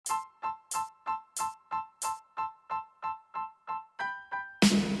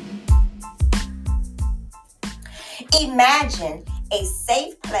Imagine a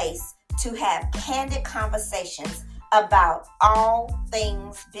safe place to have candid conversations about all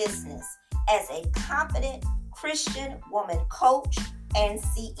things business as a confident Christian woman coach and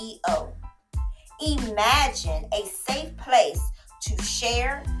CEO. Imagine a safe place to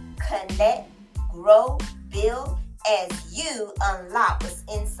share, connect, grow, build as you unlock what's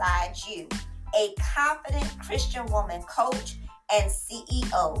inside you. A confident Christian woman coach and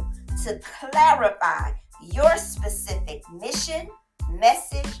CEO to clarify your specific mission,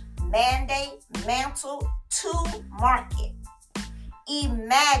 message, mandate, mantle to market.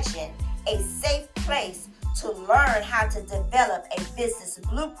 Imagine a safe place to learn how to develop a business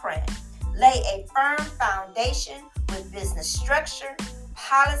blueprint, lay a firm foundation with business structure,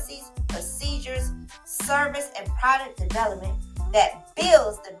 policies, procedures, service, and product development that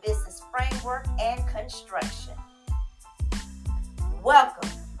builds the business framework and construction. Welcome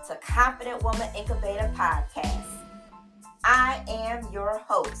to Confident Woman Incubator Podcast. I am your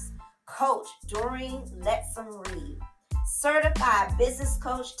host, Coach Doreen Letson Reed, certified business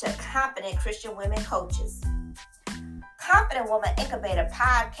coach to confident Christian women coaches. Confident Woman Incubator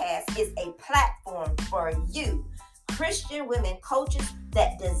Podcast is a platform for you, Christian women coaches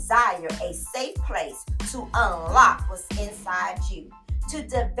that desire a safe place to unlock what's inside you, to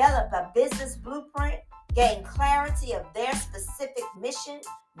develop a business blueprint, gain clarity of their specific mission,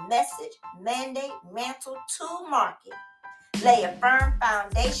 message, mandate, mantle to market, lay a firm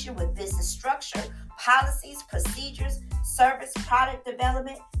foundation with business structure, policies, procedures, service, product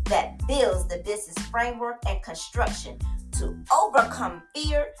development that builds the business framework and construction to overcome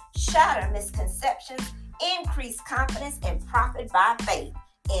fear, shatter misconceptions, increase confidence, and profit by faith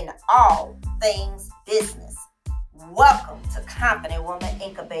in all things business. Welcome to Confident Woman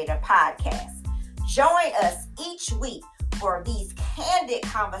Incubator Podcast. Join us each week for these candid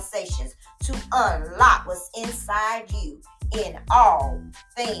conversations to unlock what's inside you in all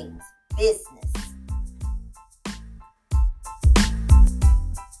things business.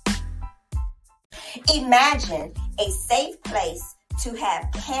 Imagine a safe place to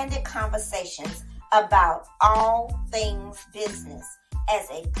have candid conversations about all things business as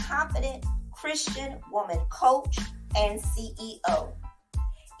a confident Christian woman coach and CEO.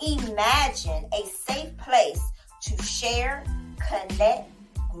 Imagine a safe place to share, connect,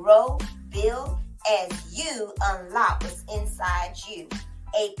 grow, build as you unlock what's inside you.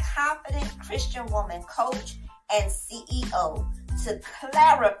 A confident Christian woman coach and CEO to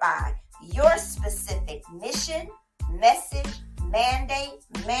clarify your specific mission, message, mandate,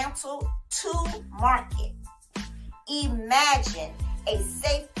 mantle to market. Imagine a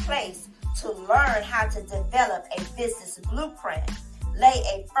safe place to learn how to develop a business blueprint, lay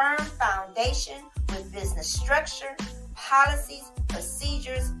a firm foundation with business structure, policies,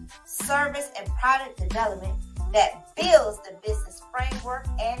 procedures, service, and product development that builds the business framework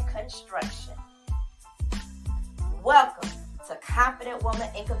and construction. Welcome to Confident Woman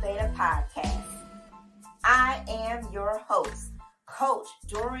Incubator Podcast. I am your host, Coach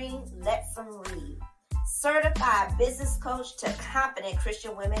Doreen Letson Reed, certified business coach to confident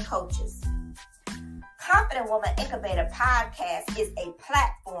Christian women coaches. Confident Woman Incubator Podcast is a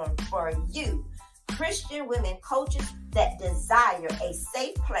platform for you, Christian women coaches that desire a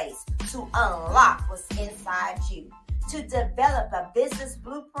safe place to unlock what's inside you, to develop a business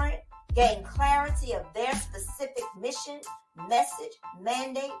blueprint, gain clarity of their specific mission, message,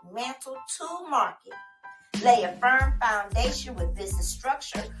 mandate, mantle to market, lay a firm foundation with business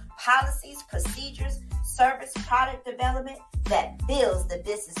structure, policies, procedures, service, product development that builds the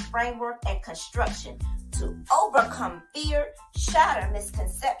business framework and construction to overcome fear, shatter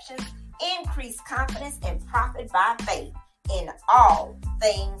misconceptions, increase confidence, and profit by faith in all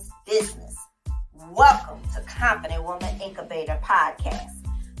things business. Welcome to Confident Woman Incubator Podcast.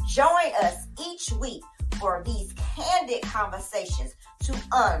 Join us each week for these candid conversations to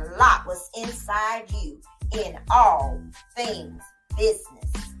unlock what's inside you in all things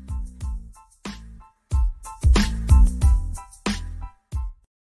business.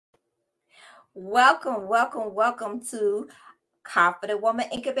 Welcome to Confident Woman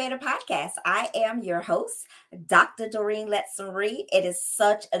Incubator Podcast. I am your host, Dr. Doreen Letson Reed. It is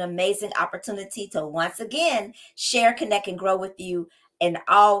such an amazing opportunity to once again share, connect, and grow with you in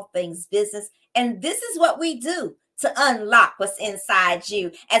all things business. And this is what we do to unlock what's inside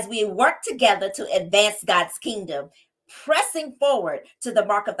you as we work together to advance God's kingdom, pressing forward to the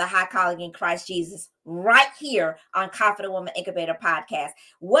mark of the high calling in Christ Jesus, right here on Confident Woman Incubator Podcast.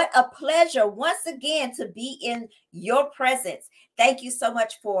 What a pleasure once again to be in your presence. Thank you so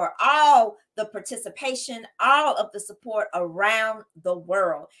much for all the participation, all of the support around the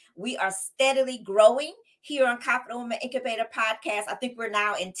world. We are steadily growing here on Confident Woman Incubator podcast. I think we're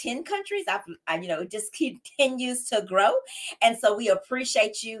now in 10 countries. It just continues to grow. And so we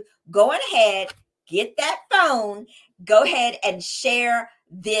appreciate you going ahead, get that phone, go ahead and share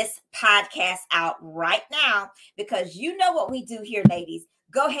this podcast out right now, because you know what we do here, ladies.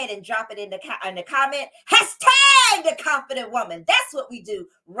 Go ahead and drop it in the comment. Hashtag the Confident Woman. That's what we do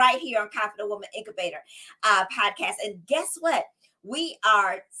right here on Confident Woman Incubator podcast. And guess what? We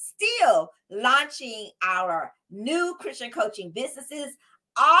are still launching our new Christian coaching businesses.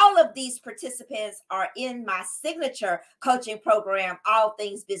 All of these participants are in my signature coaching program, All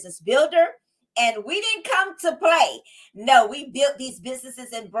Things Business Builder. And we didn't come to play. No, we built these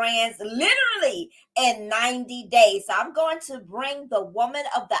businesses and brands literally in 90 days. So I'm going to bring the woman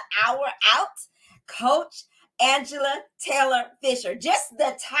of the hour out, Coach Angela Taylor Fisher. Just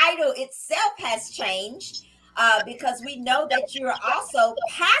the title itself has changed because we know that you're also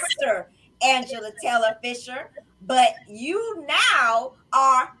Pastor Angela Taylor Fisher, but you now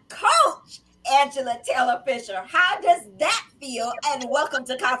are Coach Angela Taylor Fisher. How does that feel? And welcome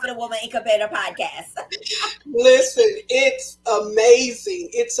to Confident Woman Incubator podcast. Listen, it's amazing.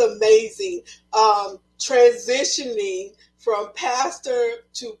 It's amazing. Transitioning from pastor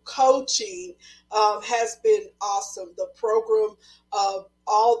to coaching has been awesome. The program of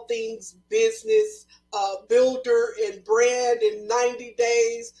All Things Business Builder and Brand in 90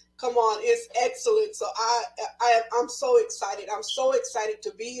 days. Come on, it's excellent. So I'm so excited. I'm so excited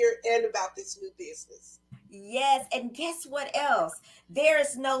to be here and about this new business. Yes, and guess what else? There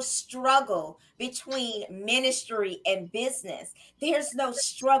is no struggle between ministry and business. There's no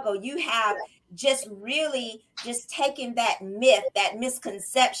struggle. You have just really just taken that myth, that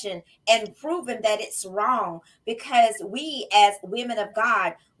misconception, and proven that it's wrong, because we as women of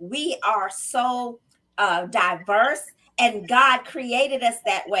God, we are so diverse, and God created us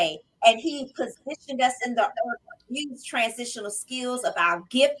that way. And he positioned us in the earth to use transitional skills of our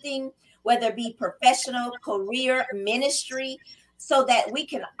gifting, whether it be professional, career, ministry, so that we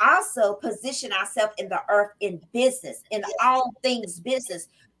can also position ourselves in the earth in business, in all things business,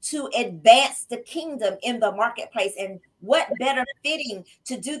 to advance the kingdom in the marketplace. And what better fitting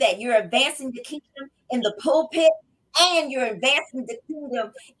to do that? You're advancing the kingdom in the pulpit, and you're advancing the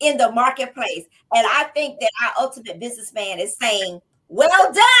kingdom in the marketplace. And I think that our ultimate businessman is saying,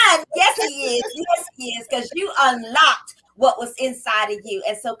 well done. Yes, he is. Yes, he is. Because you unlocked what was inside of you.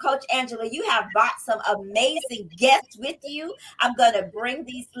 And so, Coach Angela, you have brought some amazing guests with you. I'm going to bring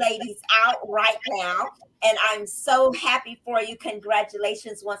these ladies out right now. And I'm so happy for you.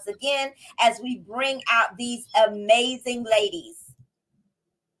 Congratulations once again as we bring out these amazing ladies.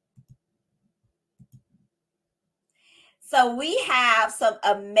 So we have some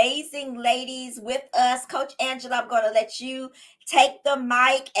amazing ladies with us. Coach Angela, I'm going to let you take the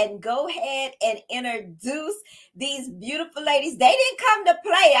mic and go ahead and introduce these beautiful ladies. They didn't come to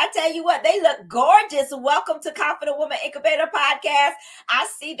play. I tell you what, they look gorgeous. Welcome to Confident Woman Incubator podcast. I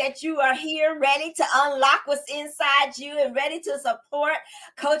see that you are here ready to unlock what's inside you and ready to support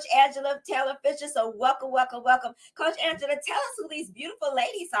Coach Angela Taylor Fisher. So welcome, welcome, welcome. Coach Angela, tell us who these beautiful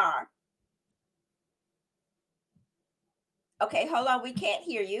ladies are. Okay, hold on. We can't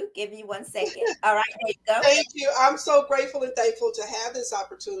hear you. Give me 1 second. All right, there you go. Thank you. I'm so grateful and thankful to have this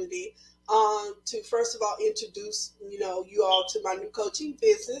opportunity to first of all introduce you all to my new coaching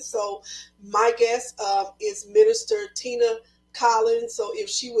business. So my guest is Minister Tina Collins. So if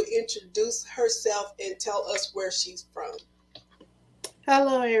she would introduce herself and tell us where she's from.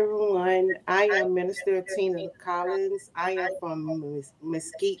 Hello, everyone. I am Minister Tina Collins. I am from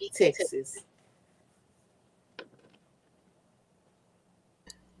Mesquite, Texas.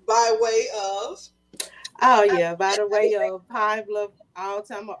 By way of? Oh, yeah, by the way of Pine Bluff,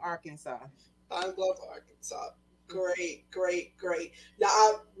 Altamont, Arkansas. Pine Bluff, Arkansas. Great, great, great.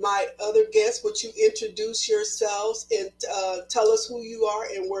 Now, my other guests, would you introduce yourselves and tell us who you are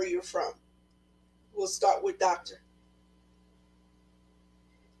and where you're from? We'll start with Dr.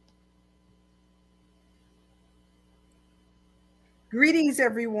 Greetings,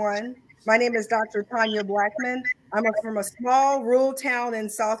 everyone. My name is Dr. Tanya Blackman. I'm from a small rural town in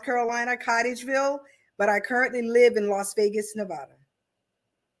South Carolina, Cottageville, but I currently live in Las Vegas, Nevada.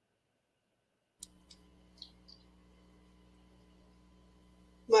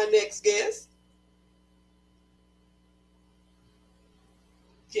 My next guest.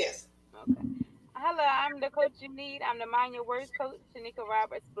 Yes. Okay. Hello, I'm the coach you need. I'm the Mind Your Words coach, Shanika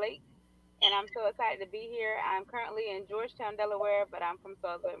Roberts Blake, and I'm so excited to be here. I'm currently in Georgetown, Delaware, but I'm from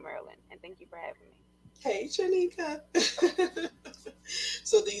Salisbury, Maryland, and thank you for having me. Hey, Janika.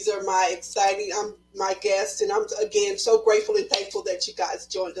 So these are my exciting, I'm my guests, and I'm again so grateful and thankful that you guys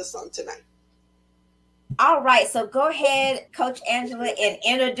joined us on tonight. All right, so go ahead, Coach Angela, and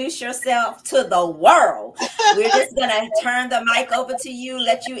introduce yourself to the world. We're just going to turn the mic over to you,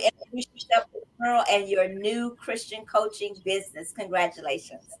 let you introduce yourself to the world and your new Christian coaching business.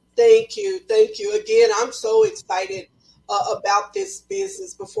 Congratulations. Thank you. Thank you. Again, I'm so excited about this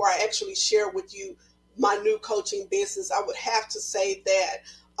business. Before I actually share with you my new coaching business, I would have to say that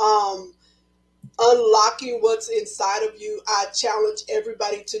um, unlocking what's inside of you, I challenge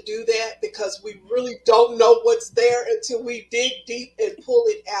everybody to do that because we really don't know what's there until we dig deep and pull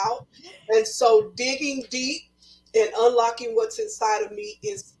it out. And so, digging deep and unlocking what's inside of me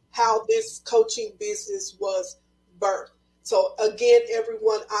is how this coaching business was birthed. So, again,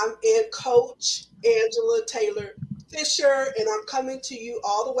 everyone, I'm Coach Angela Taylor Fisher, and I'm coming to you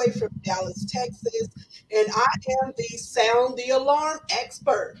all the way from Dallas, Texas. And I am the sound the alarm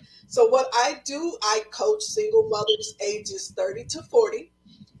expert. So, what I do, I coach single mothers ages 30 to 40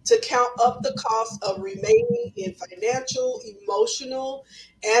 to count up the cost of remaining in financial, emotional,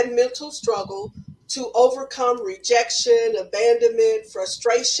 and mental struggle to overcome rejection, abandonment,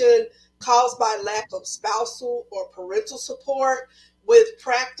 frustration caused by lack of spousal or parental support with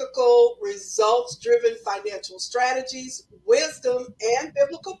practical, results driven financial strategies, wisdom, and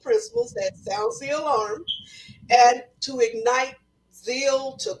biblical principles that sounds the alarm and to ignite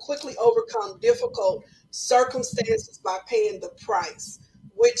zeal to quickly overcome difficult circumstances by paying the price,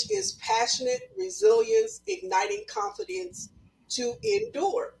 which is passionate resilience, igniting confidence to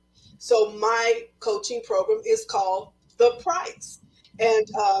endure. So, my coaching program is called The Price. And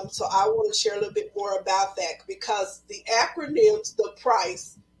so, I want to share a little bit more about that because the acronyms, The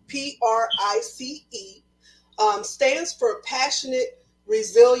Price, PRICE, stands for passionate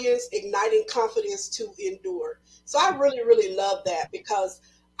resilience, igniting confidence to endure. So I really, really love that because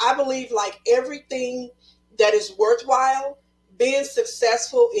I believe, like everything that is worthwhile, being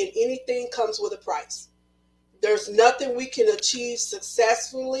successful in anything comes with a price. There's nothing we can achieve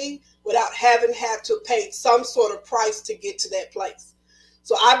successfully without having had to pay some sort of price to get to that place.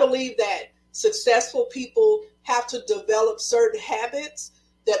 So I believe that successful people have to develop certain habits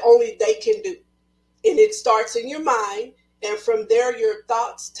that only they can do, and it starts in your mind, and from there your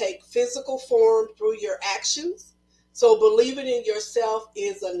thoughts take physical form through your actions. So believing in yourself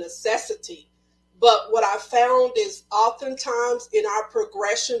is a necessity. But what I found is oftentimes in our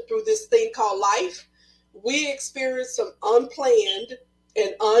progression through this thing called life, we experience some unplanned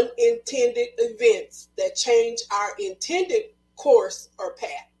and unintended events that change our intended course or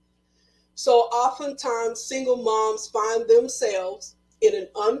path. So oftentimes, single moms find themselves in an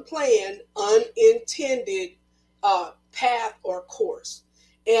unplanned, unintended path or course,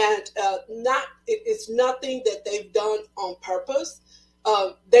 and it's nothing that they've done on purpose.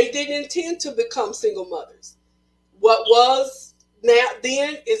 They didn't intend to become single mothers. What was now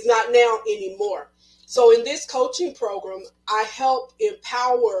then is not now anymore. So in this coaching program, I help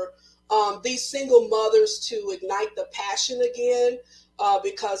empower these single mothers to ignite the passion again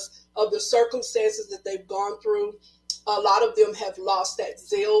because of the circumstances that they've gone through. A lot of them have lost that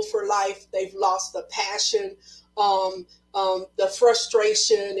zeal for life. They've lost the passion. The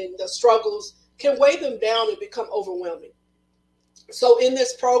frustration and the struggles can weigh them down and become overwhelming. So in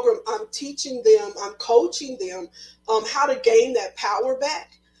this program, I'm teaching them, I'm coaching them how to gain that power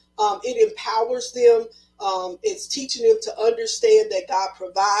back. It empowers them. It's teaching them to understand that God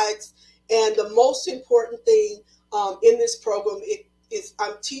provides. And the most important thing in this program is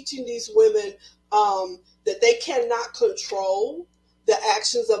I'm teaching these women that they cannot control the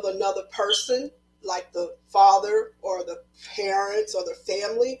actions of another person, like the father or the parents or the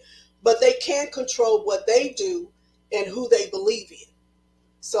family, but they can control what they do and who they believe in.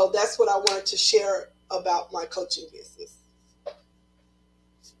 So that's what I wanted to share about my coaching business.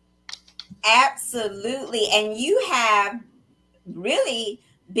 Absolutely. And you have really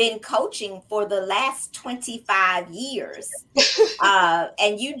been coaching for the last 25 years.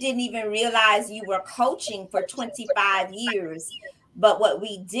 And you didn't even realize you were coaching for 25 years. But what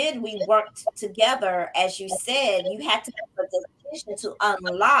we did, we worked together. As you said, you had to make a decision to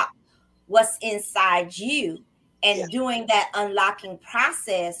unlock what's inside you. Yeah. And during that unlocking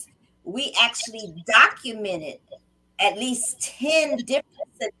process, we actually documented at least 10 different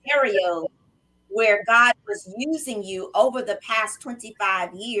scenarios where God was using you over the past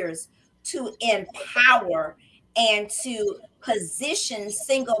 25 years to empower and to position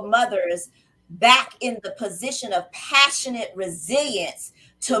single mothers back in the position of passionate resilience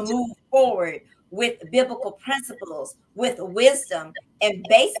to move forward with biblical principles, with wisdom, and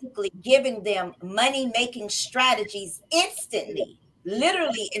basically giving them money-making strategies instantly.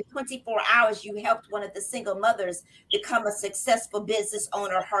 Literally in 24 hours, you helped one of the single mothers become a successful business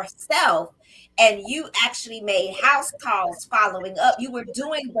owner herself. And you actually made house calls following up. You were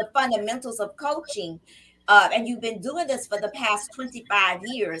doing the fundamentals of coaching. And you've been doing this for the past 25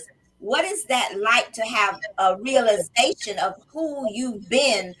 years. What is that like to have a realization of who you've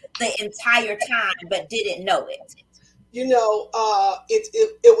been the entire time but didn't know it? You know,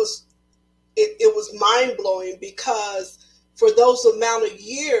 it was mind blowing, because for those amount of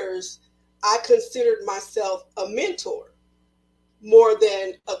years, I considered myself a mentor more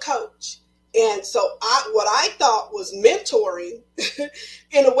than a coach. And so what I thought was mentoring,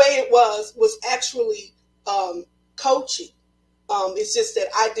 in a way it was actually coaching. It's just that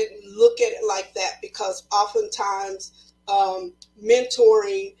I didn't look at it like that, because oftentimes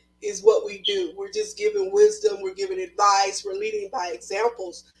mentoring is what we do. We're just giving wisdom, we're giving advice, we're leading by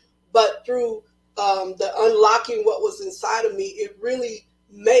examples. But through the unlocking what was inside of me, it really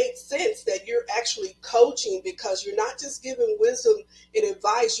made sense that you're actually coaching, because you're not just giving wisdom and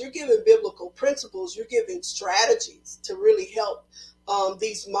advice, you're giving biblical principles, you're giving strategies to really help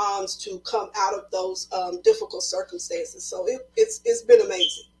these moms to come out of those difficult circumstances. So it's been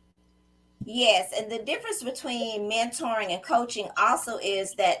amazing. Yes, and the difference between mentoring and coaching also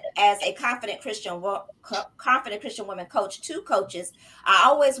is that as a confident Christian woman coach to coaches, I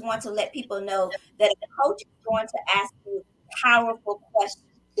always want to let people know that a coach is going to ask you powerful questions.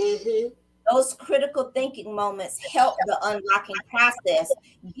 Mm-hmm. Those critical thinking moments help the unlocking process,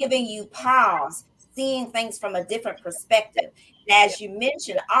 giving you pause, seeing things from a different perspective. And as you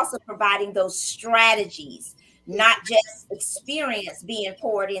mentioned, also providing those strategies, not just experience being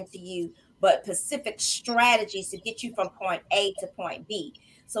poured into you, but specific strategies to get you from point A to point B.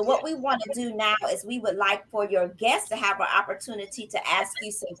 So what we want to do now is we would like for your guests to have an opportunity to ask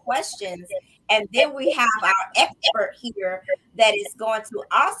you some questions. And then we have our expert here that is going to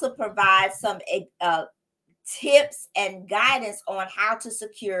also provide some tips and guidance on how to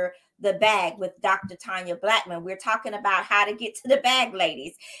secure the bag with Dr. Tanya Blackman. We're talking about how to get to the bag,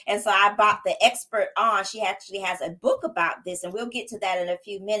 ladies. And so I brought the expert on. She actually has a book about this, and we'll get to that in a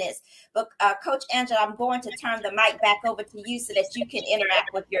few minutes. But Coach Angela, I'm going to turn the mic back over to you so that you can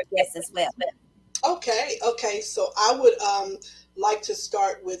interact with your guests as well. Okay. So I would like to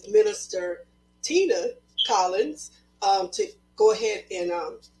start with Minister Tina Collins to go ahead and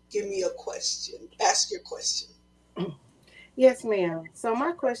give me a question. Ask your question. Yes, ma'am. So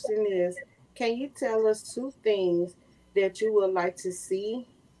my question is, can you tell us 2 things that you would like to see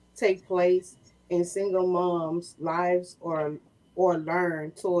take place in single moms' lives, or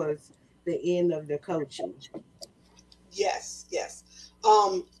learn towards the end of the coaching? Yes.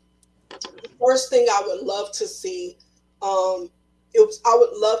 The first thing I would love to see, I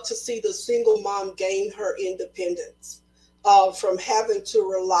would love to see the single mom gain her independence from having to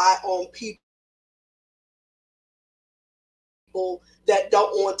rely on people that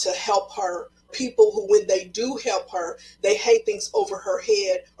don't want to help her, people who, when they do help her, they hang things over her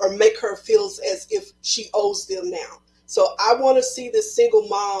head or make her feel as if she owes them now. So I want to see this single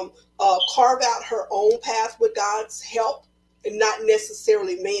mom carve out her own path with God's help and not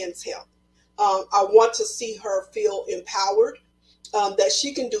necessarily man's help. I want to see her feel empowered, that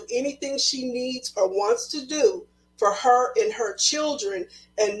she can do anything she needs or wants to do for her and her children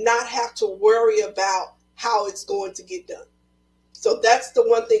and not have to worry about how it's going to get done. So that's the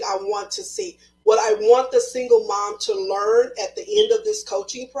one thing I want to see. What I want the single mom to learn at the end of this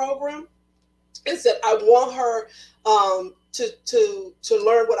coaching program is that I want her to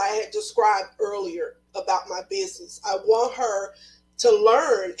learn what I had described earlier about my business. I want her to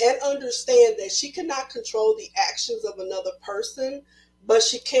learn and understand that she cannot control the actions of another person, but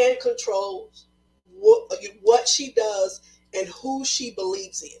she can control what she does and who she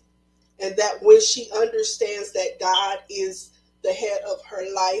believes in. And that when she understands that God is the head of her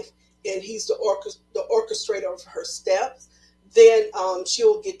life and he's the orchestrator of her steps, then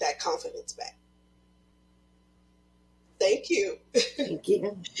she'll get that confidence back. Thank you. Thank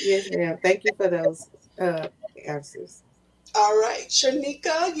you. Yes, ma'am. Thank you for those answers. All right.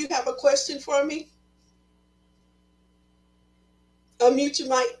 Shanika, you have a question for me? Unmute your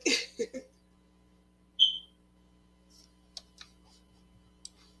mic.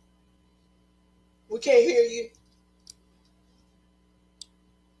 We can't hear you.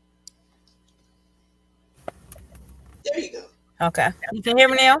 There you go. Okay. You can hear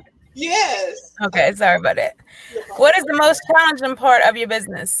me now? Yes. Okay, sorry about that. No problem. What is the most challenging part of your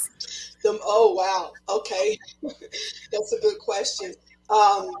business? Oh, wow. Okay. That's a good question.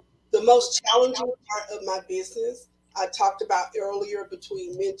 The most challenging part of my business, I talked about earlier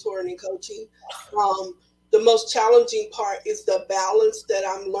between mentoring and coaching. The most challenging part is the balance that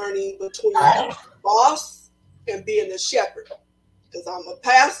I'm learning between boss and being a shepherd, because I'm a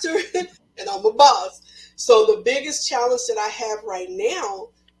pastor and I'm a boss. So the biggest challenge that I have right now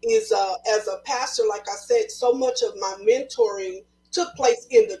is as a pastor, like I said, so much of my mentoring took place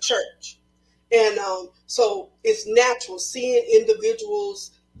in the church. And so it's natural seeing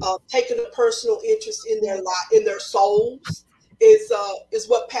individuals taking a personal interest in their in their souls is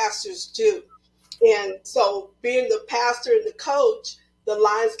what pastors do. And so being the pastor and the coach, the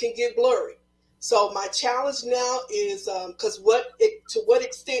lines can get blurry. So my challenge now is because to what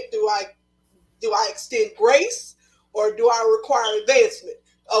extent do I extend grace or do I require advancement?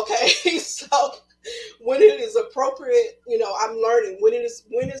 Okay, so when it is appropriate, I'm learning when is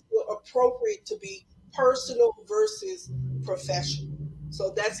appropriate to be personal versus professional.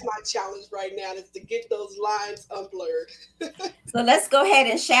 So that's my challenge right now, is to get those lines unblurred. So let's go ahead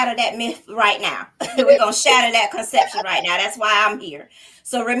and shatter that myth right now. We're going to shatter that conception right now. That's why I'm here.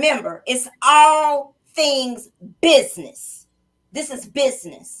 So remember, it's all things business. This is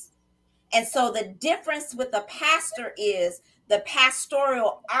business. And so the difference with the pastor is the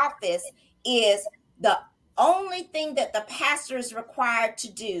pastoral office is the only thing that the pastor is required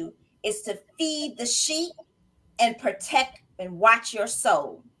to do is to feed the sheep and protect and watch your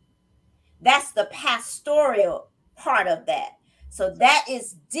soul. That's the pastoral part of that. So that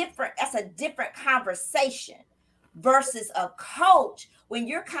is different. That's a different conversation versus a coach. When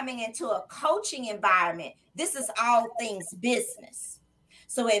you're coming into a coaching environment, this is all things business.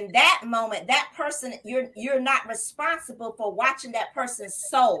 So in that moment, that person, you're not responsible for watching that person's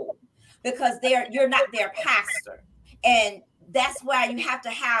soul, because you're not their pastor. And that's why you have to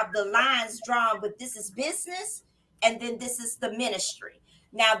have the lines drawn with this is business and then this is the ministry.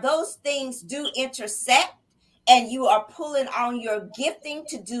 Now those things do intersect, and you are pulling on your gifting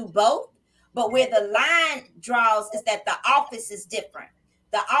to do both. But where the line draws is that the office is different.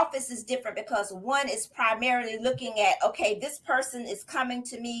 The office is different because one is primarily looking at, okay, this person is coming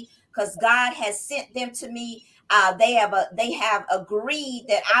to me because God has sent them to me. They have agreed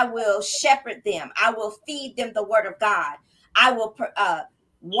that I will shepherd them. I will feed them the word of God. I will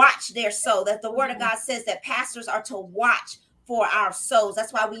watch their soul. That the word of God says that pastors are to watch for our souls.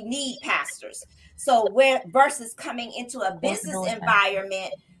 That's why we need pastors. So where versus coming into a business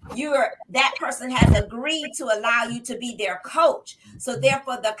environment, that person has agreed to allow you to be their coach. So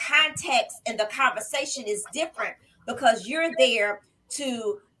therefore the context and the conversation is different, because you're there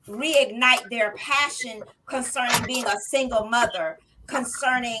to reignite their passion concerning being a single mother,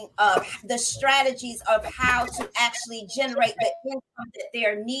 concerning the strategies of how to actually generate the income that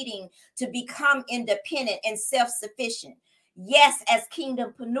they're needing to become independent and self-sufficient. Yes, as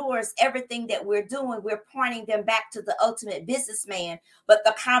kingdompreneurs, everything that we're doing, we're pointing them back to the ultimate businessman, but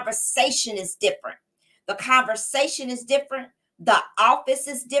the conversation is different. The conversation is different. The office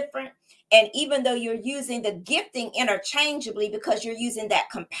is different. And even though you're using the gifting interchangeably, because you're using that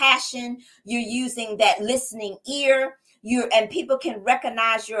compassion, you're using that listening ear, and people can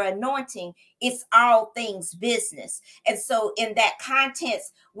recognize your anointing, it's all things business. And so in that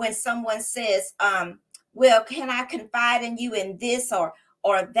context, when someone says, well, can I confide in you in this or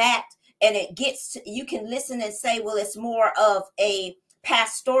that? And it gets to, you can listen and say, well, it's more of a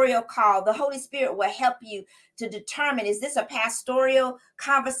pastoral call. The Holy Spirit will help you to determine, is this a pastoral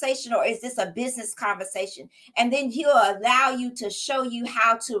conversation or is this a business conversation? And then he'll allow you to show you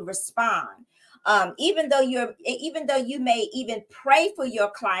how to respond. Even though you may even pray for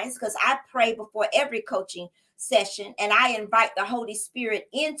your clients, because I pray before every coaching session, and I invite the Holy Spirit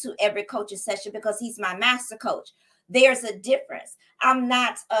into every coaching session because he's my master coach. There's a difference. I'm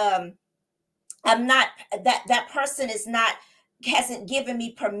not that person hasn't given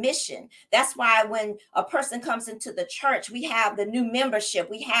me permission. That's why when a person comes into the church, we have the new membership,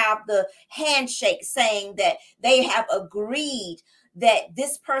 we have the handshake saying that they have agreed that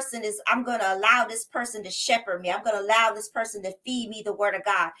this person I'm going to allow this person to shepherd me. I'm going to allow this person to feed me the word of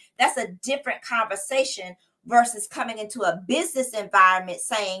God. That's a different conversation versus coming into a business environment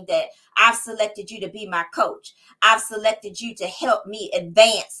saying that I've selected you to be my coach. I've selected you to help me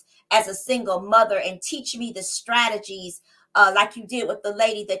advance as a single mother and teach me the strategies, like you did with the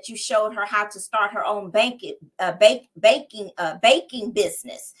lady that you showed her how to start her own baking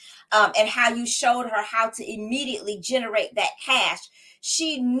business, and how you showed her how to immediately generate that cash.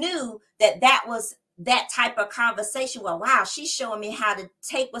 She knew that was that type of conversation. Well, wow, she's showing me how to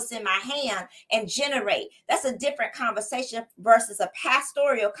take what's in my hand and generate. That's a different conversation versus a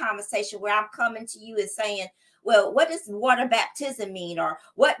pastoral conversation where I'm coming to you and saying, well, what does water baptism mean? Or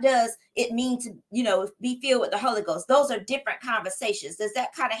what does it mean to, be filled with the Holy Ghost? Those are different conversations. Does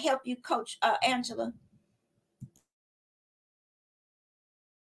that kind of help you, Coach Angela?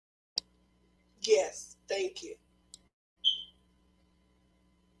 Yes, thank you.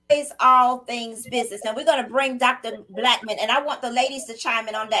 Is all things business, and we're going to bring Dr. Blackman, and I want the ladies to chime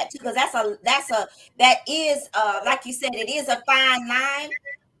in on that too, because that is like you said, it is a fine line.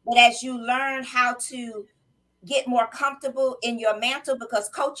 But as you learn how to get more comfortable in your mantle, because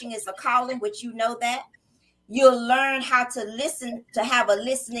coaching is a calling, which that you'll learn how to listen, to have a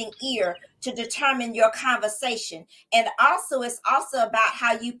listening ear to determine your conversation. And also, it's also about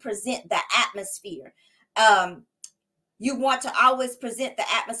how you present the atmosphere. You want to always present the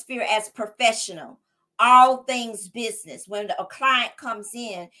atmosphere as professional, all things business. When a client comes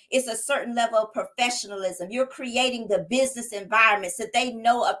in, it's a certain level of professionalism. You're creating the business environment so they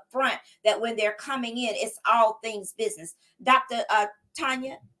know up front that when they're coming in, it's all things business. Dr.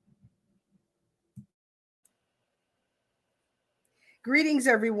 Tanya? Greetings,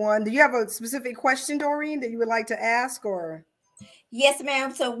 everyone. Do you have a specific question, Doreen, that you would like to ask, or? Yes,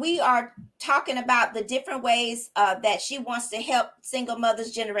 ma'am. So we are talking about the different ways that she wants to help single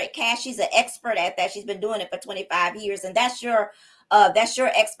mothers generate cash. She's an expert at that. She's been doing it for 25 years, and that's your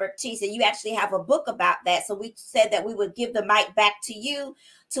expertise. And you actually have a book about that. So we said that we would give the mic back to you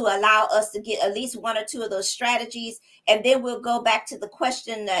to allow us to get at least one or two of those strategies, and then we'll go back to the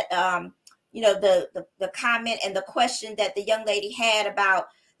question that the comment and the question that the young lady had about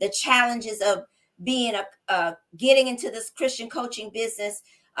the challenges of being getting into this Christian coaching business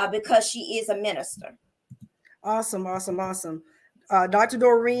because she is a minister. Awesome. Dr.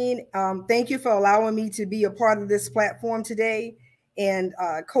 Doreen, thank you for allowing me to be a part of this platform today. And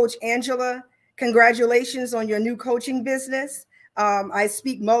Coach Angela, congratulations on your new coaching business. I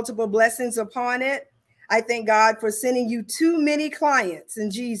speak multiple blessings upon it. I thank God for sending you too many clients in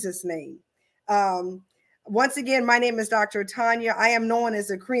Jesus' name. Once again, my name is Dr. Tanya. I am known as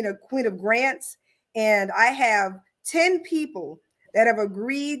the Queen of Grants. And I have 10 people that have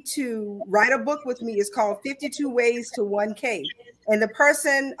agreed to write a book with me. It's called 52 Ways to 1K. And the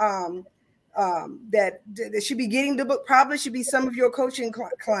person that should be getting the book probably should be some of your coaching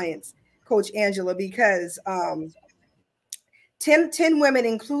clients, Coach Angela, because 10 women,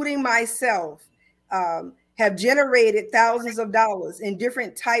 including myself, have generated thousands of dollars in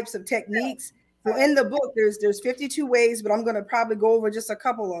different types of techniques. So in the book, there's 52 ways, but I'm going to probably go over just a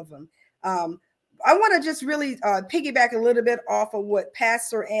couple of them. I want to just really piggyback a little bit off of what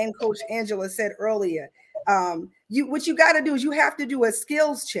Pastor and Coach Angela said earlier. What you got to do is you have to do a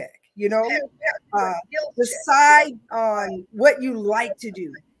skills check, decide on what you like to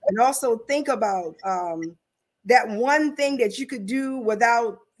do, and also think about that one thing that you could do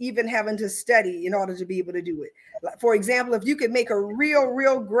without even having to study in order to be able to do it. For example, if you could make a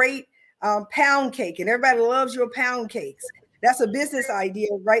real great pound cake, and everybody loves your pound cakes, that's a business idea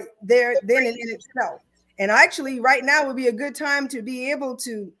right there then in itself. And actually right now would be a good time to be able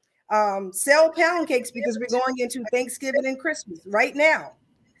to sell pound cakes, because we're going into Thanksgiving and Christmas right now,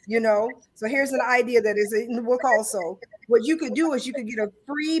 So here's an idea that is in the book also. What you could do is you could get a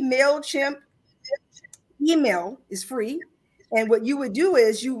free MailChimp email, is free. And what you would do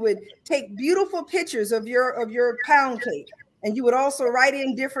is you would take beautiful pictures of your pound cake, and you would also write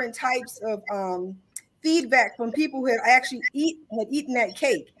in different types of feedback from people who had actually eaten that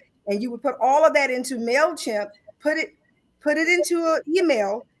cake, and you would put all of that into MailChimp, put it into an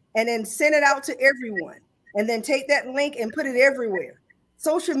email, and then send it out to everyone, and then take that link and put it everywhere.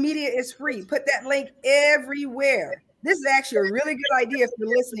 Social media is free. Put that link everywhere. This is actually a really good idea if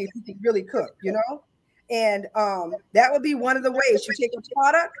you're listening, if you can really cook, And that would be one of the ways. You take a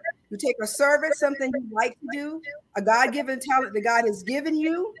product, you take a service, something you like to do, a God-given talent that God has given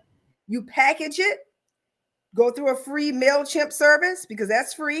you, you package it, go through a free MailChimp service, because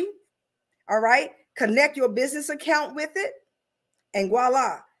that's free. All right. Connect your business account with it, and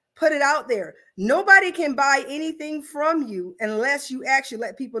voila, put it out there. Nobody can buy anything from you unless you actually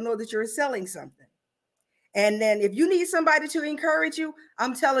let people know that you're selling something. And then if you need somebody to encourage you,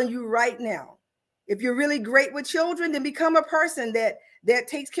 I'm telling you right now, if you're really great with children, then become a person that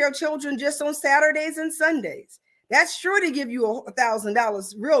takes care of children just on Saturdays and Sundays. That's sure to give you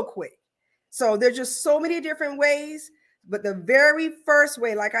 $1,000 real quick. So there's just so many different ways. But the very first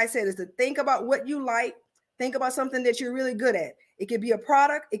way, like I said, is to think about what you like. Think about something that you're really good at. It could be a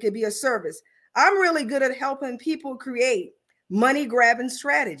product. It could be a service. I'm really good at helping people create money grabbing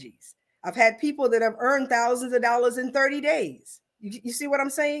strategies. I've had people that have earned thousands of dollars in 30 days. You see what I'm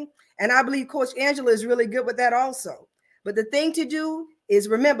saying? And I believe Coach Angela is really good with that also. But the thing to do is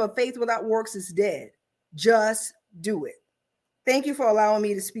remember, faith without works is dead. Just do it. Thank you for allowing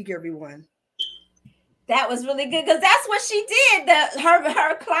me to speak, everyone. That was really good because that's what she did.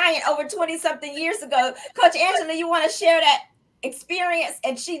 Her client over 20-something years ago. Coach Angela, you want to share that experience?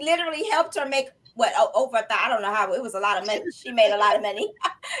 And she literally helped her make what, over I don't know how, it was a lot of money. She made a lot of money.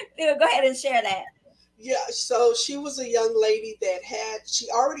 Go ahead and share that. Yeah, so she was a young lady that she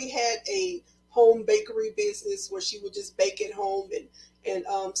already had a home bakery business where she would just bake at home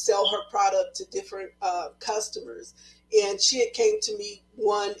and sell her product to different customers. And she had came to me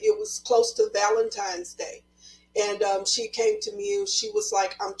it was close to Valentine's Day. And she came to me and she was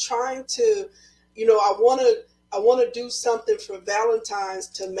like, I'm trying to, I want to do something for Valentine's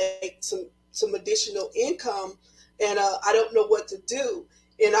to make some additional income. And I don't know what to do.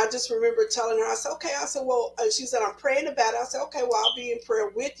 And I just remember telling her, I said, okay. I said, well, she said, I'm praying about it. I said, okay, well, I'll be in prayer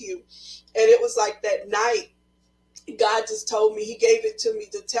with you. And it was like that night, God just told me, he gave it to me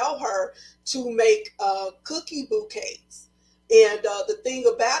to tell her to make cookie bouquets. And the thing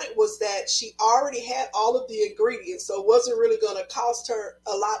about it was that she already had all of the ingredients, so it wasn't really going to cost her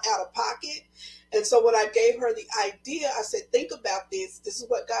a lot out of pocket. And so when I gave her the idea, I said, think about this. This is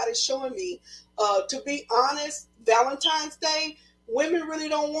what God is showing me. To be honest, Valentine's Day, we really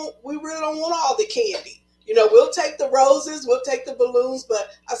don't want all the candy. We'll take the roses, we'll take the balloons,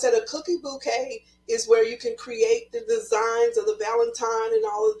 but I said a cookie bouquet is where you can create the designs of the Valentine and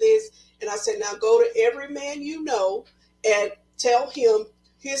all of this. And I said, now go to every man you know and tell him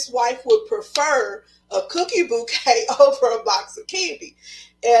his wife would prefer a cookie bouquet over a box of candy.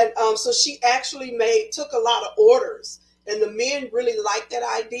 And so she actually took a lot of orders, and the men really liked that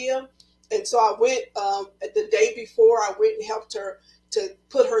idea. And so I went the day before, I went and helped her to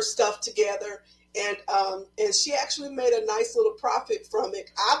put her stuff together. And she actually made a nice little profit from it.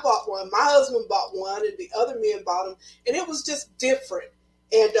 I bought one, my husband bought one, and the other men bought them. And it was just different.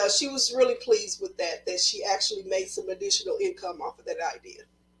 And she was really pleased with that she actually made some additional income off of that idea.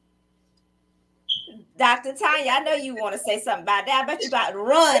 Dr. Tanya, I know you want to say something about that. I bet you about to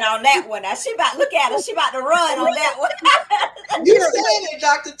run on that one. Now look at her. She about to run on that one. You said it,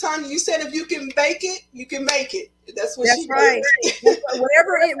 Dr. Tanya. You said if you can bake it, you can make it. That's she right.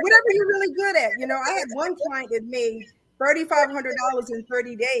 whatever you're really good at. I had one client that made $3,500 in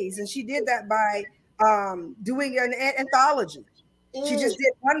 30 days, and she did that by doing an anthology. She just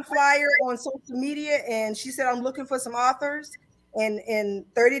did one flyer on social media, and she said, I'm looking for some authors. And in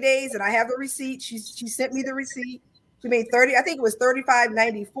 30 days, and I have the receipt. She sent me the receipt. She made I think it was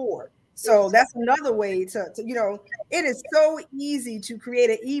 $35.94. So that's another way to it is so easy to create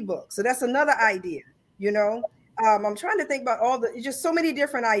an ebook. So that's another idea. I'm trying to think about just so many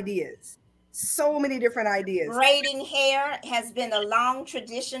different ideas. So many different ideas. Braiding hair has been a long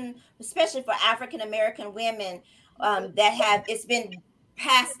tradition, especially for African American women, it's been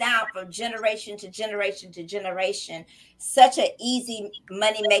passed down from generation to generation to generation. Such an easy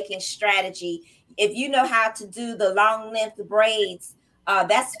money-making strategy. If you know how to do the long length braids,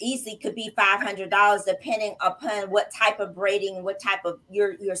 that's easy, could be $500 depending upon what type of braiding, what type of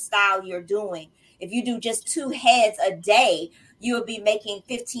your style you're doing. If you do just 2 heads a day, you will be making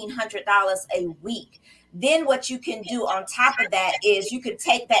 $1,500 a week. Then what you can do on top of that is you can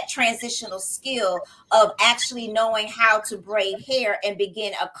take that transitional skill of actually knowing how to braid hair and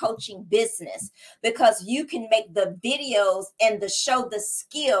begin a coaching business, because you can make the videos and show the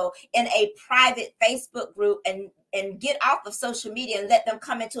skill in a private Facebook group and get off of social media and let them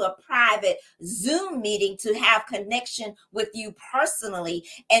come into a private Zoom meeting to have connection with you personally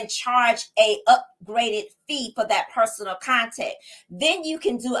and charge a upgraded fee for that personal contact. Then you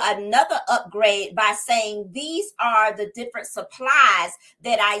can do another upgrade by saying, these are the different supplies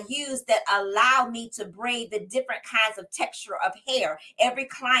that I use that allow me to braid the different kinds of texture of hair. Every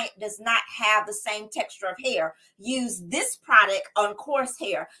client does not have the same texture of hair. Use this product on coarse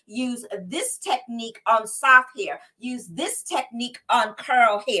hair. Use this technique on soft hair. Use this technique on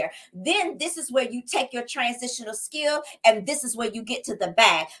curl hair. Then this is where you take your transitional skill, and this is where you get to the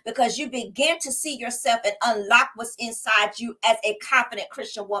bag, because you begin to see yourself and unlock what's inside you as a confident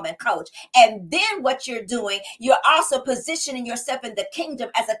Christian woman coach. And then what you're doing, you're also positioning yourself in the kingdom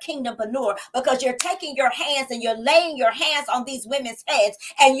as a kingdompreneur, because you're taking your hands and you're laying your hands on these women's heads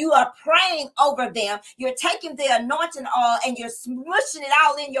and you are praying over them. You're taking the anointing oil and you're smushing it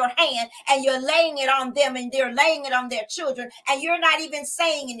all in your hand and you're laying it on them, and they're laying it on their children, and you're not even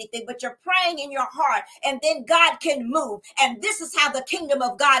saying anything, but you're praying in your heart, and then God can move. And this is how the kingdom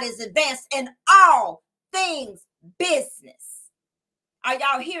of God is advanced in all things business. Are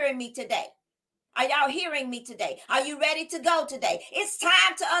y'all hearing me today? Are y'all hearing me today? Are you ready to go today? It's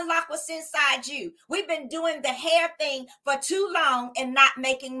time to unlock what's inside you. We've been doing the hair thing for too long and not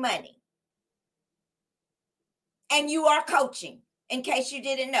making money. and you are coaching. In case you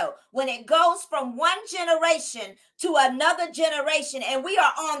didn't know, when it goes from one generation to another generation, and we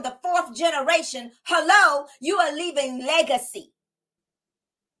are on the 4th generation, hello, you are leaving legacy.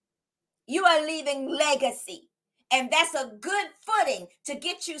 You are leaving legacy. And that's a good footing to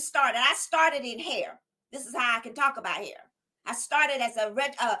get you started. I started in hair. This is how I can talk about hair. I started as a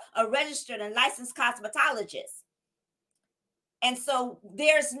registered and licensed cosmetologist. And so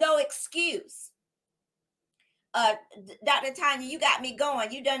there's no excuse. Dr. Tanya, you got me going.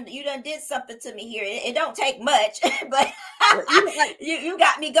 You done did something to me here. It don't take much, but you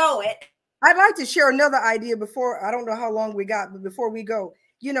got me going. I'd like to share another idea before, I don't know how long we got, but before we go,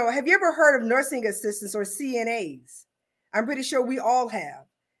 have you ever heard of nursing assistants or CNAs? I'm pretty sure we all have.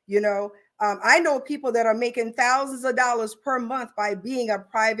 I know people that are making thousands of dollars per month by being a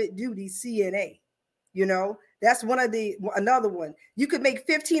private duty CNA. That's another one. You could make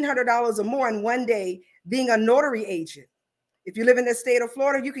 $1,500 or more in one day being a notary agent. If you live in the state of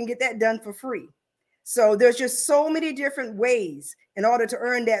Florida, you can get that done for free. So there's just so many different ways in order to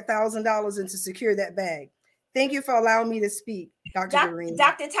earn that $1,000 and to secure that bag. Thank you for allowing me to speak, Dr. Doreen.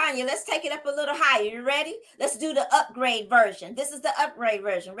 Dr. Tanya, let's take it up a little higher. You ready? Let's do the upgrade version. This is the upgrade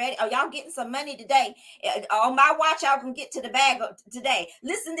version. Ready? Oh, y'all getting some money today. On my watch, y'all can get to the bag today.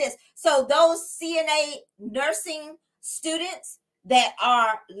 Listen to this. So those CNA nursing students that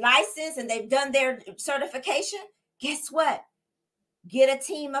are licensed and they've done their certification, guess what? Get a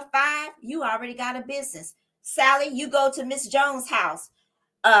team of 5. You already got a business. Sally, you go to Miss Jones' house.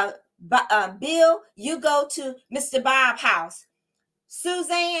 Bill, you go to Mr. Bob's house.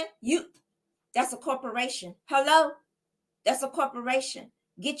 Suzanne, that's a corporation. Hello? That's a corporation.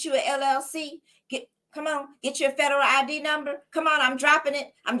 Get you an LLC. Come on, get your federal ID number. Come on, I'm dropping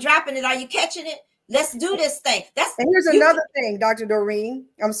it. Are you catching it? Let's do this thing. And here's another thing, Dr. Doreen.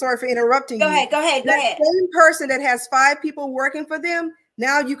 I'm sorry for interrupting you. Go ahead. That same person that has 5 people working for them,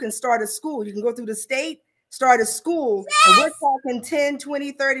 now you can start a school. You can go through the state, start a school, yes. And we're talking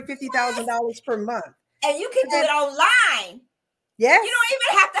 $10,000, $20,000, $30,000, $50,000 per month. And you can do it online. Yes. You don't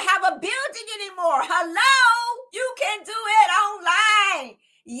even have to have a building anymore. Hello, you can do it online.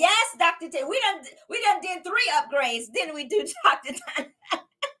 Yes, Dr. T. We done did 3 upgrades. Didn't we do, Dr. T?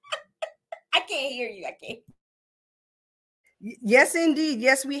 I can't hear you. I can't. Yes, indeed.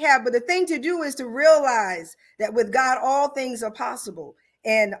 Yes, we have. But the thing to do is to realize that with God, all things are possible.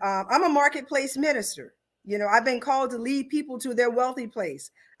 And I'm a marketplace minister. I've been called to lead people to their wealthy place.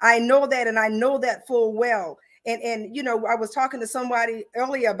 I know that, and I know that full well. And I was talking to somebody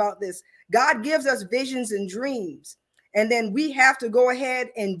earlier about this. God gives us visions and dreams, and then we have to go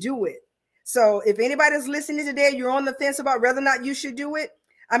ahead and do it. So if anybody's listening today, you're on the fence about whether or not you should do it,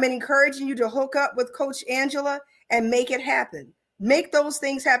 I'm encouraging you to hook up with Coach Angela and make it happen. Make those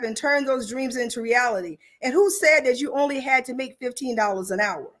things happen. Turn those dreams into reality. And who said that you only had to make $15 an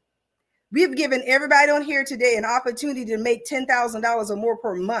hour? We've given everybody on here today an opportunity to make $10,000 or more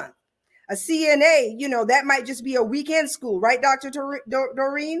per month. A CNA, that might just be a weekend school, right, Dr.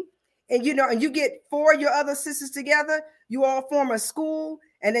 Doreen? And, and you get 4 of your other sisters together, you all form a school.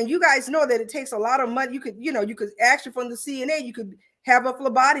 And then you guys know that it takes a lot of money. You could actually from the CNA, you could have a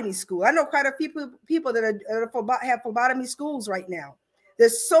phlebotomy school. I know quite a few people that have phlebotomy schools right now.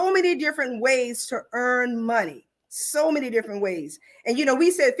 There's so many different ways to earn money, so many different ways. And, we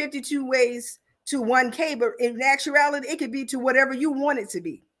said 52 ways to 1K, but in actuality, it could be to whatever you want it to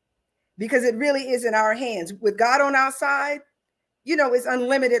be, because it really is in our hands. With God on our side, it's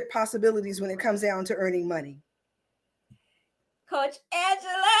unlimited possibilities when it comes down to earning money. Coach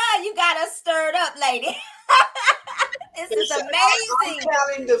Angela, you got us stirred up, lady. This is amazing. I'm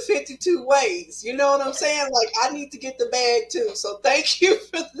counting the 52 ways. You know what I'm saying? Like, I need to get the bag too. So thank you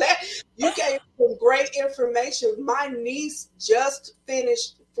for that. You gave some great information. My niece just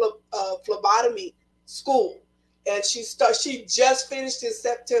finished phlebotomy school, and she just finished in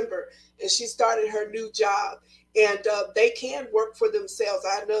September, and she started her new job. And they can work for themselves.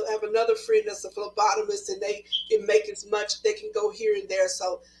 I have another friend that's a phlebotomist, and they can make as much. They can go here and there.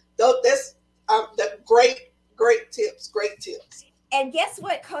 So that's great tips. And guess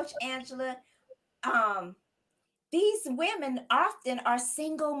what, Coach Angela? These women often are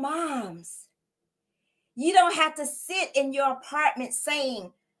single moms. You don't have to sit in your apartment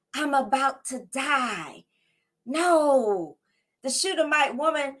saying, I'm about to die. No. The Shootermite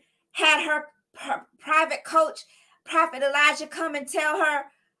woman had her private coach, Prophet Elijah, come and tell her,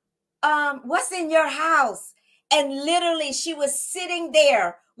 what's in your house? And literally, she was sitting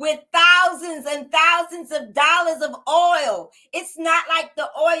there with thousands and thousands of dollars of oil. It's not like the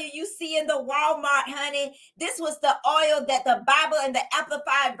oil you see in the Walmart, honey. This was the oil that the Bible and the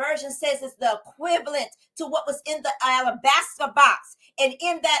Amplified Version says is the equivalent to what was in the alabaster box. And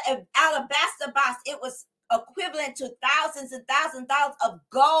in that alabaster box, it was equivalent to thousands and thousands of dollars of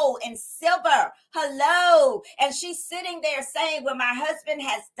gold and silver. Hello. And she's sitting there saying, well, my husband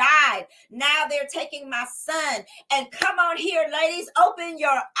has died. Now they're taking my son. And come on here, ladies, open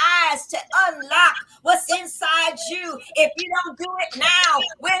your eyes to unlock what's inside you. If you don't do it now,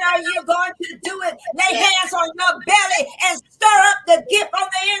 when are you going to do it? Lay hands on your belly and stir up the gift on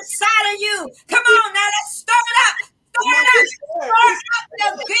the inside of you. Come on now, let's stir it up. Stir up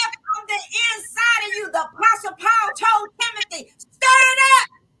the gift on the inside of you. The Apostle Paul told Timothy, stir it up.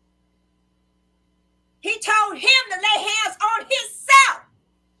 He told him to lay hands on himself.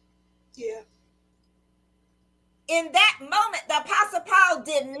 Yeah. In that moment, the Apostle Paul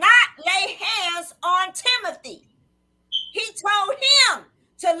did not lay hands on Timothy. He told him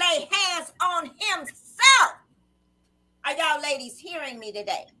to lay hands on himself. Are y'all ladies hearing me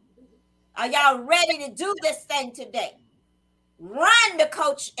today? Are y'all ready to do this thing today? Run to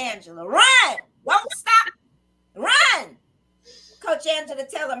Coach Angela. Run. Don't stop. Run. Coach Angela,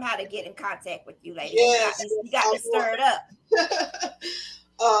 tell them how to get in contact with you, ladies. Yes, you got to stir it up.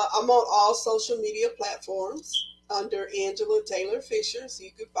 I'm on all social media platforms under Angela Taylor Fisher. So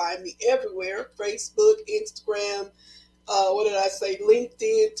you can find me everywhere. Facebook, Instagram,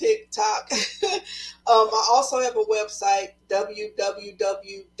 LinkedIn, TikTok. I also have a website,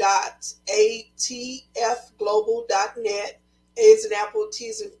 www.atfglobal.net. A as in Apple, T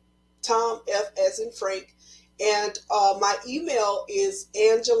as in Tom, F as in Frank. And my email is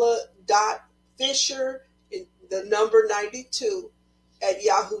angela.fisher, the number 92, at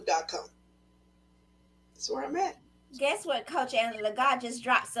yahoo.com. That's where I'm at. Guess what, Coach Angela? God just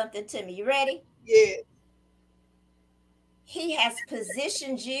dropped something to me. You ready? Yeah. He has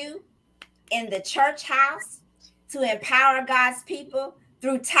positioned you in the church house to empower God's people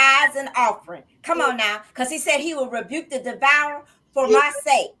through tithes and offering. Come on now, because he said he will rebuke the devourer for my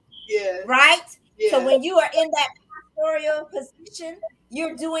sake. Yeah. Right? Yeah. So when you are in that pastoral position,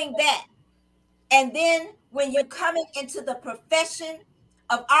 you're doing that. And then when you're coming into the profession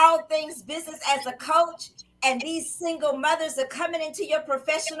of all things business as a coach, and these single mothers are coming into your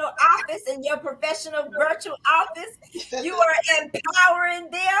professional office and your professional virtual office, you are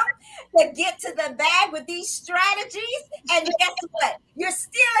empowering them to get to the bag with these strategies. And guess what? You're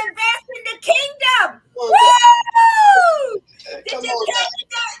still investing in the kingdom. Woo! Did you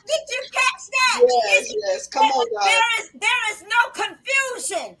catch that? Yes. Come on, guys. There is no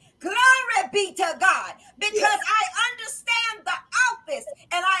confusion. Glory be to God, because I understand the office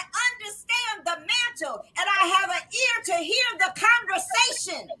and I understand the mantle and I have an ear to hear the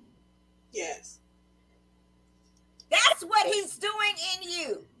conversation. Yes. That's what he's doing in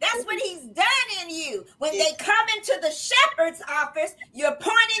you. That's what he's done in you. When they come into the shepherd's office, you're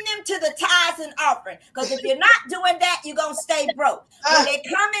pointing them to the tithes and offering. Because if you're not doing that, you're going to stay broke. When they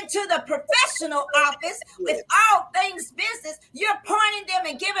come into the professional office with all things business, you're pointing them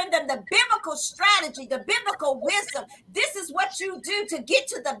and giving them the biblical strategy, the biblical wisdom. This is what you do to get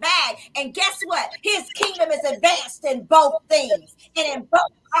to the bag. And guess what? His kingdom is advanced in both things and in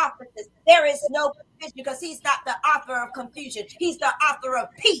both offices. There is no confusion because he's not the author of confusion. He's the author of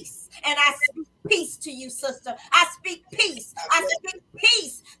peace. And I speak peace to you, sister. I speak peace. I speak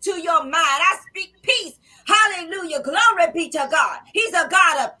peace to your mind. I speak peace. Hallelujah. Glory be to God. He's a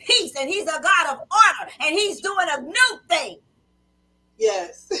God of peace and he's a God of order and he's doing a new thing.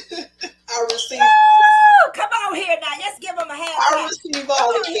 Yes. I receive. Woo! Come on here now. Let's give him a hand. I receive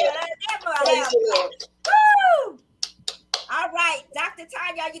all of it. Woo! All right, Dr.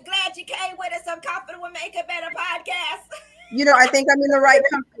 Tanya, are you glad you came with us on Confident Women Incubator podcast? You know, I think I'm in the right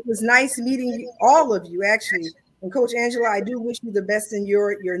company. It was nice meeting you, all of you, actually. And Coach Angela, I do wish you the best in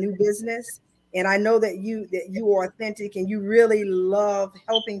your new business. And I know that you are authentic and you really love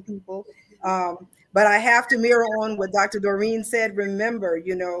helping people. But I have to mirror on what Dr. Doreen said. Remember,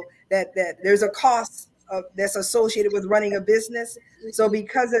 you know, that there's a cost that's associated with running a business. So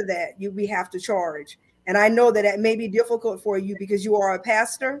because of that, we have to charge. And I know that may be difficult for you because you are a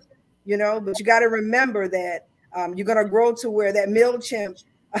pastor, you know, but you got to remember that you're going to grow to where that MailChimp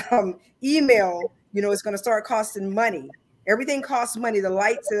email, you know, is going to start costing money. Everything costs money. The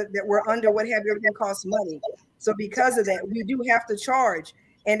lights that we're under, what have you, everything costs money. So because of that, we do have to charge.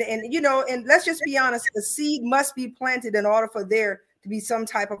 And you know, and let's just be honest, a seed must be planted in order for there to be some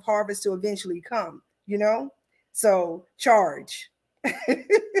type of harvest to eventually come, you know? So charge.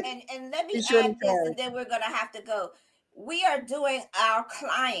 And let me It's really add this, hard. and then we're going to have to go. We are doing our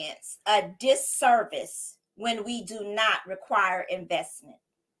clients a disservice when we do not require investment.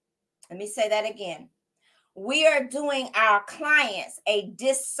 Let me say that again. We are doing our clients a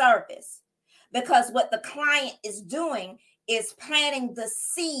disservice because what the client is doing is planting the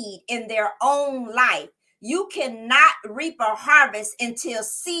seed in their own life. You cannot reap a harvest until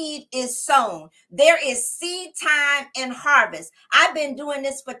seed is sown. There is seed time and harvest. I've been doing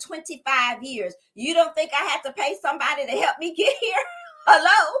this for 25 years. You don't think I had to pay somebody to help me get here?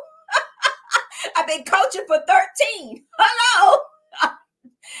 Hello? I've been coaching for 13. Hello?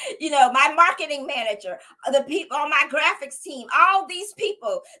 My marketing manager, the people on my graphics team, all these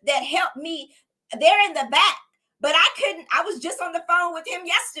people that help me, they're in the back. But I was just on the phone with him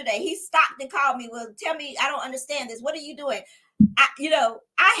yesterday. He stopped and called me. Well, tell me, I don't understand this. What are you doing? I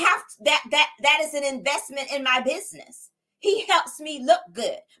have that is an investment in my business. He helps me look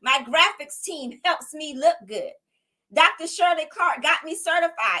good. My graphics team helps me look good. Dr. Shirley Clark got me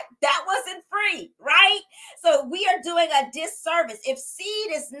certified. That wasn't free, right? So we are doing a disservice. If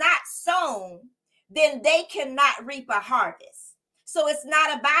seed is not sown, then they cannot reap a harvest. So it's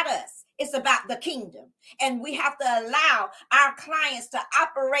not about us. It's about the kingdom. And we have to allow our clients to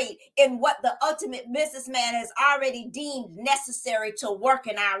operate in what the ultimate businessman has already deemed necessary to work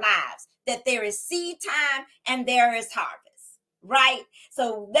in our lives, that there is seed time and there is harvest, right?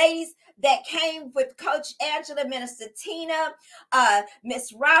 So ladies that came with Coach Angela, Minister Tina,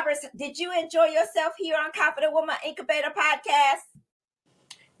 Miss Roberts, did you enjoy yourself here on Confident Woman Incubator Podcast?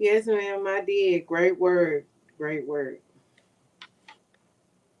 Yes, ma'am, I did. Great word. Great word.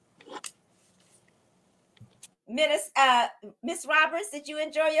 Miss Roberts, did you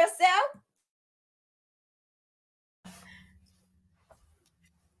enjoy yourself?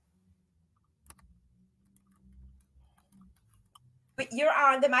 But you're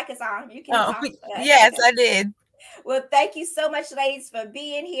on. The mic is on. You can talk. Yes, I did. Well, thank you so much, ladies, for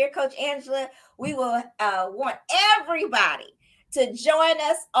being here. Coach Angela, we will want everybody to join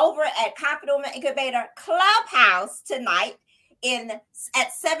us over at Confident Woman Incubator Clubhouse tonight at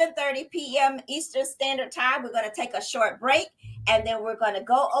 7:30 p.m. Eastern Standard Time. We're going to take a short break, and then we're going to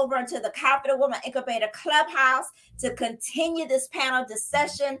go over into the Confident Woman Incubator Clubhouse to continue this panel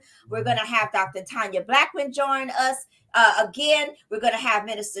discussion. We're going to have Dr. Tanya Blackman join us. Again, we're going to have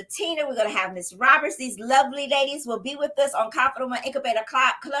Minister Tina. We're going to have Miss Roberts. These lovely ladies will be with us on Confident Woman Incubator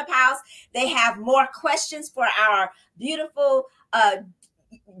Clubhouse. They have more questions for our beautiful, I'm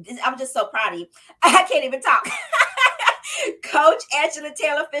just so proud of you. I can't even talk. Coach Angela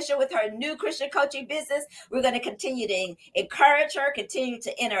Taylor Fisher with her new Christian coaching business. We're going to continue to encourage her, continue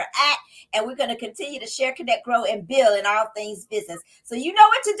to interact, and we're going to continue to share, connect, grow, and build in all things business. So you know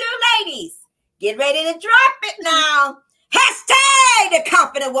what to do, ladies. Get ready to drop it now. Hashtag the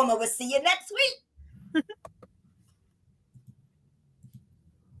Confident Woman. We'll see you next week.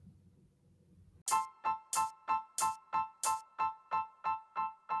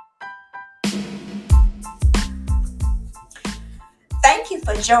 Thank you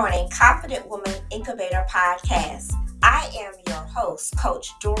for joining Confident Woman Incubator Podcast. I am your host,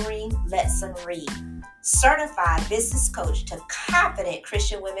 Coach Doreen Letson Reed, certified business coach to confident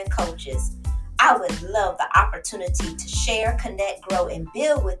Christian women coaches. I would love the opportunity to share, connect, grow, and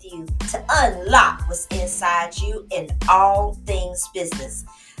build with you to unlock what's inside you in all things business.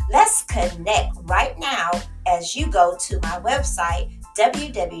 Let's connect right now as you go to my website,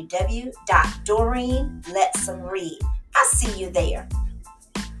 www.doreenletsomread. I'll see you there.